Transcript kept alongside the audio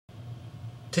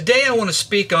Today I want to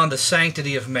speak on the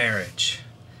sanctity of marriage.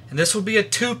 And this will be a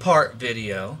two-part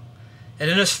video. And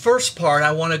in this first part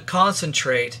I want to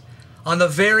concentrate on the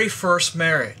very first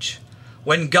marriage,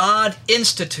 when God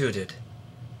instituted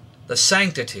the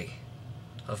sanctity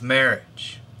of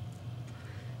marriage.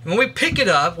 And when we pick it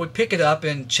up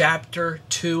in chapter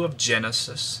 2 of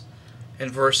Genesis in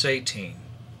verse 18.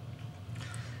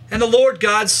 And the Lord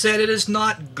God said, "It is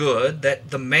not good that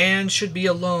the man should be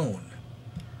alone.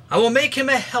 I will make him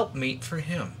a helpmeet for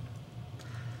him."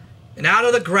 And out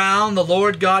of the ground the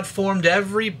Lord God formed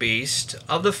every beast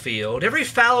of the field, every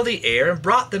fowl of the air, and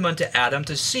brought them unto Adam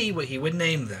to see what he would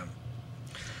name them.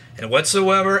 And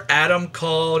whatsoever Adam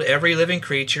called every living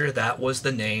creature, that was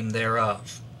the name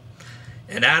thereof.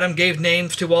 And Adam gave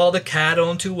names to all the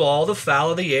cattle, and to all the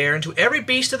fowl of the air, and to every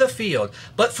beast of the field.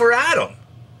 But for Adam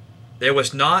there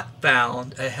was not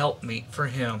found a helpmeet for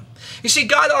him. You see,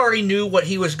 God already knew what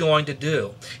he was going to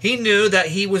do. He knew that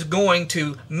he was going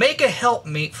to make a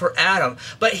helpmeet for Adam,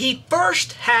 but he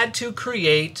first had to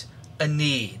create a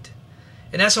need.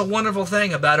 And that's a wonderful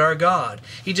thing about our God.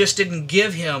 He just didn't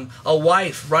give him a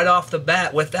wife right off the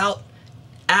bat without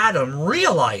Adam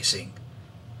realizing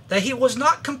that he was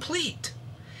not complete.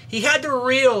 He had to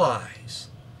realize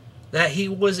that he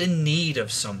was in need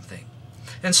of something.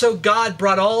 And so God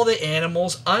brought all the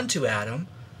animals unto Adam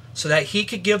so that he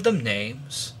could give them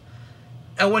names.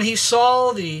 And when he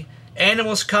saw the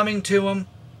animals coming to him,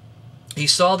 he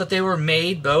saw that they were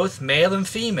made both male and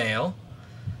female.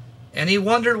 And he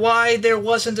wondered why there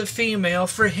wasn't a female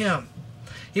for him.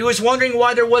 He was wondering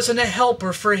why there wasn't a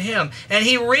helper for him. And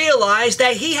he realized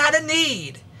that he had a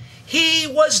need. He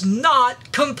was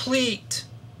not complete.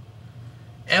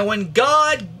 And when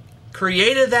God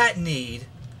created that need,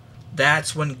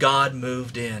 that's when God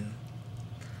moved in.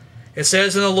 It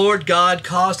says, "And the Lord God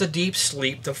caused a deep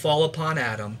sleep to fall upon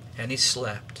Adam, and he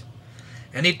slept.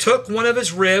 And he took one of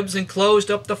his ribs, and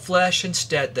closed up the flesh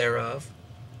instead thereof.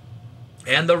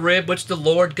 And the rib which the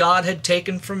Lord God had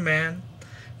taken from man,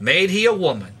 made he a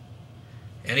woman,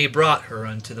 and he brought her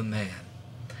unto the man."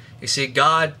 You see,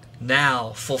 God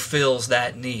now fulfills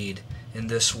that need in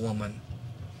this woman.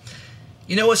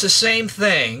 You know, it's the same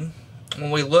thing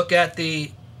when we look at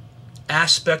the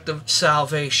aspect of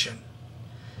salvation.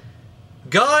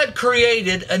 God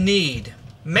created a need.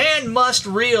 Man must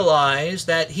realize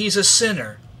that he's a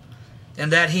sinner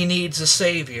and that he needs a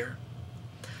Savior.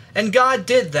 And God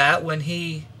did that when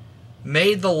he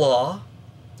made the law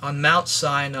on Mount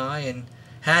Sinai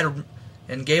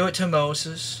and gave it to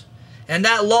Moses. And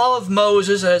that law of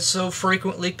Moses, as so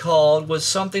frequently called, was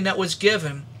something that was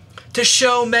given to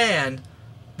show man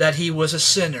that he was a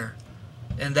sinner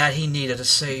and that he needed a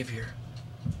Savior.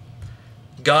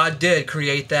 God did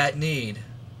create that need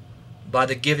by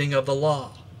the giving of the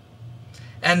law.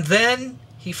 And then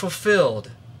he fulfilled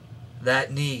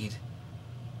that need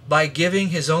by giving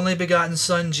his only begotten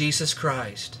Son, Jesus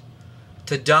Christ,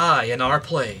 to die in our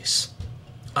place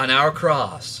on our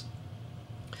cross,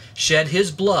 shed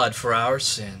his blood for our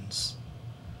sins,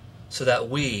 so that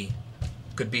we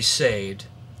could be saved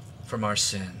from our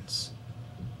sins.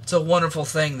 It's a wonderful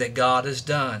thing that God has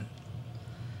done.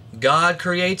 God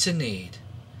creates a need,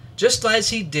 just as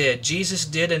Jesus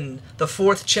did in the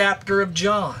 4th chapter of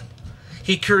John.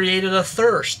 He created a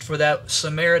thirst for that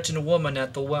Samaritan woman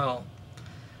at the well,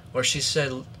 where she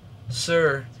said,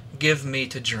 "Sir, give me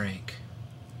to drink."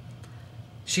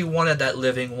 She wanted that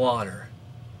living water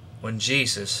when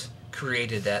Jesus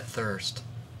created that thirst.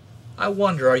 I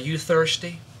wonder, are you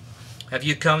thirsty? Have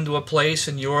you come to a place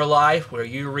in your life where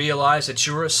you realize that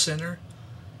you're a sinner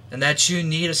and that you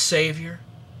need a Savior?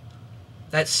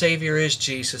 That Savior is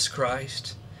Jesus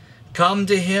Christ. Come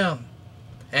to him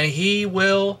and he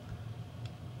will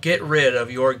get rid of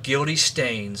your guilty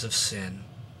stains of sin.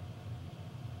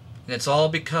 And it's all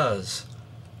because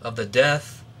of the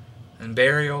death and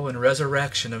burial and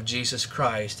resurrection of Jesus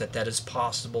Christ that is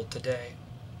possible today.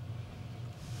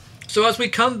 So as we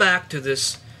come back to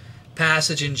this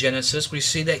passage in Genesis, we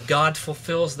see that God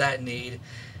fulfills that need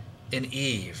in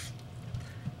Eve.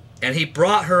 And he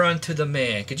brought her unto the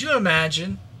man. Could you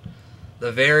imagine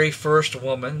the very first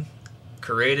woman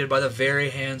created by the very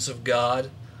hands of God?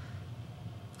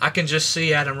 I can just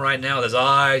see Adam right now with his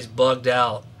eyes bugged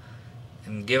out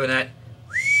and giving that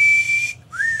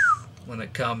when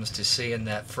it comes to seeing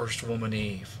that first woman,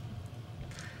 Eve.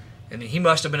 And he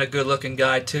must have been a good-looking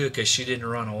guy too, because she didn't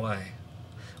run away.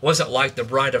 It wasn't like the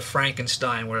Bride of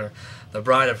Frankenstein, where the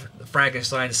Bride of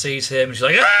Frankenstein sees him and she's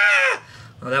like, "Ah!"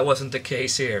 No, that wasn't the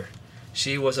case here.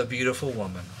 She was a beautiful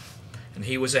woman, and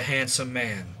he was a handsome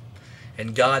man.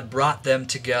 And God brought them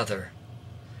together,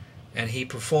 and he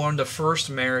performed the first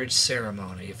marriage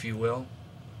ceremony, if you will.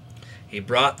 He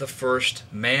brought the first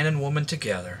man and woman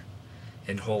together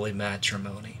in holy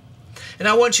matrimony. And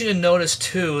I want you to notice,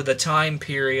 too, the time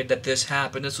period that this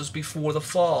happened. This was before the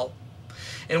fall.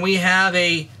 And we have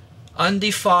a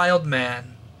undefiled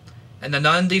man and an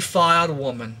undefiled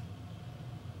woman,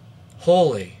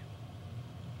 holy,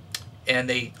 and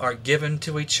they are given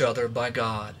to each other by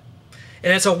God.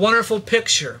 And it's a wonderful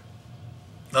picture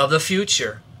of the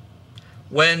future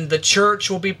when the church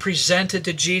will be presented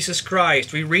to Jesus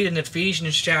Christ. We read in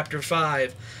Ephesians chapter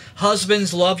 5,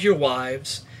 "Husbands, love your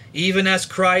wives, even as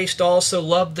Christ also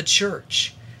loved the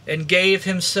church and gave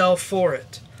himself for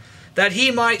it, that he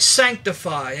might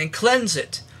sanctify and cleanse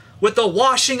it with the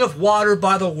washing of water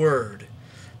by the word,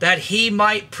 that he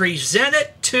might present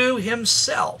it to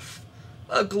himself,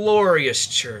 a glorious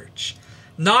church,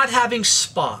 not having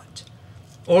spot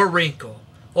or wrinkle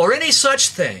or any such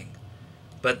thing,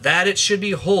 but that it should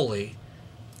be holy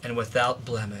and without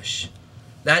blemish."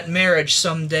 That marriage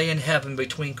someday in heaven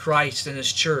between Christ and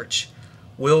his church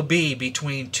will be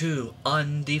between two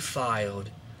undefiled,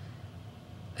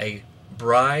 a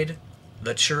bride,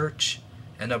 the church,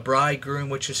 and a bridegroom,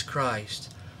 which is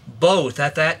Christ. Both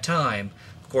at that time.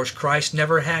 Of course, Christ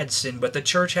never had sin, but the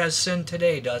church has sin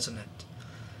today, doesn't it?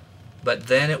 But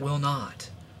then it will not.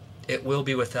 It will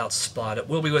be without spot. It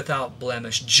will be without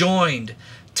blemish, joined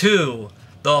to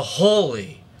the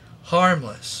holy,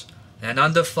 harmless, and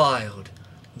undefiled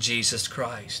Jesus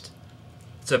Christ.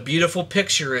 It's a beautiful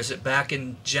picture, is it, back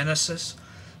in Genesis,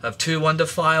 of two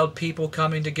undefiled people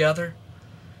coming together?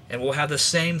 And we'll have the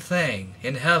same thing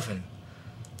in heaven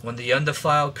when the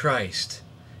undefiled Christ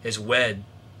is wed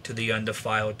to the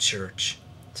undefiled church.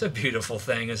 It's a beautiful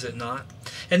thing, is it not?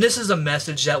 And this is a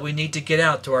message that we need to get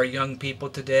out to our young people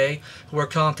today who are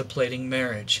contemplating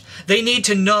marriage. They need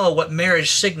to know what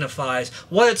marriage signifies,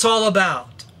 what it's all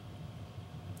about,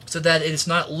 so that it is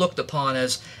not looked upon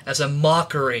as a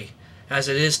mockery, as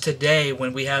it is today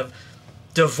when we have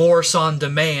divorce on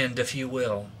demand, if you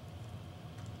will.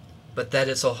 But that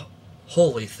it's a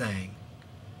holy thing.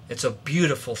 It's a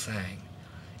beautiful thing.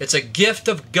 It's a gift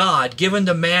of God given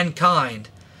to mankind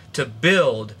to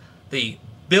build the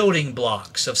building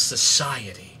blocks of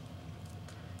society.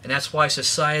 And that's why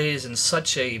society is in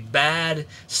such a bad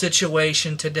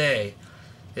situation today,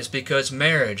 is because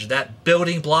marriage, that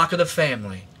building block of the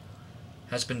family,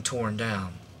 has been torn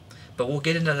down. But we'll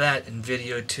get into that in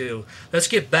video 2. Let's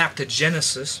get back to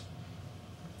Genesis.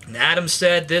 And Adam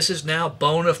said, "This is now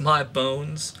bone of my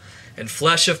bones and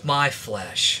flesh of my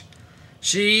flesh.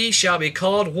 She shall be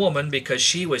called woman, because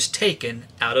she was taken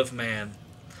out of man.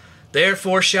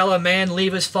 Therefore shall a man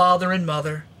leave his father and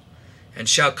mother, and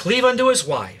shall cleave unto his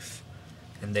wife,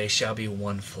 and they shall be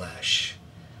one flesh."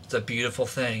 It's a beautiful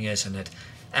thing, isn't it?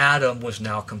 Adam was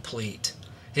now complete.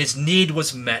 His need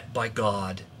was met by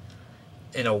God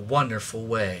in a wonderful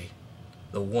way.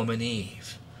 The woman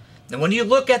Eve. Now when you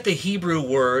look at the Hebrew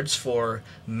words for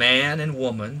man and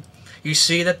woman, you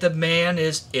see that the man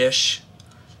is Ish,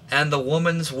 and the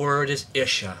woman's word is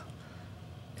Isha.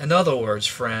 In other words,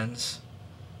 friends,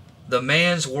 the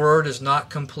man's word is not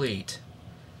complete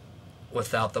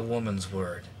without the woman's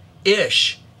word.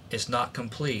 Ish is not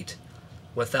complete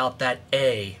without that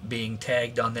A being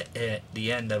tagged on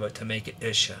the end of it to make it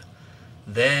Isha.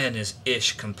 Then is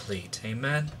Ish complete.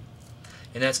 Amen?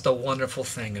 And that's the wonderful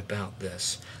thing about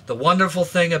this. The wonderful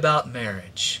thing about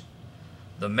marriage.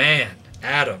 The man,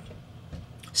 Adam,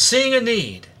 seeing a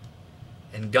need,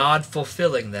 and God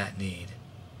fulfilling that need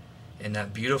in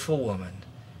that beautiful woman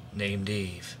named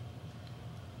Eve.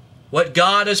 What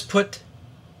God has put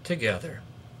together,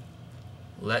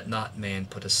 let not man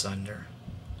put asunder.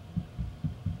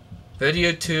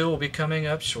 Video 2 will be coming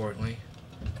up shortly.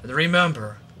 And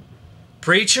remember,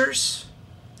 preachers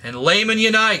and laymen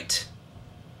unite.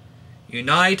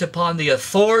 Unite upon the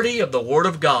authority of the Word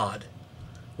of God,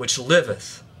 which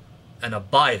liveth and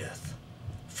abideth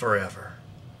forever.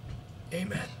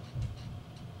 Amen.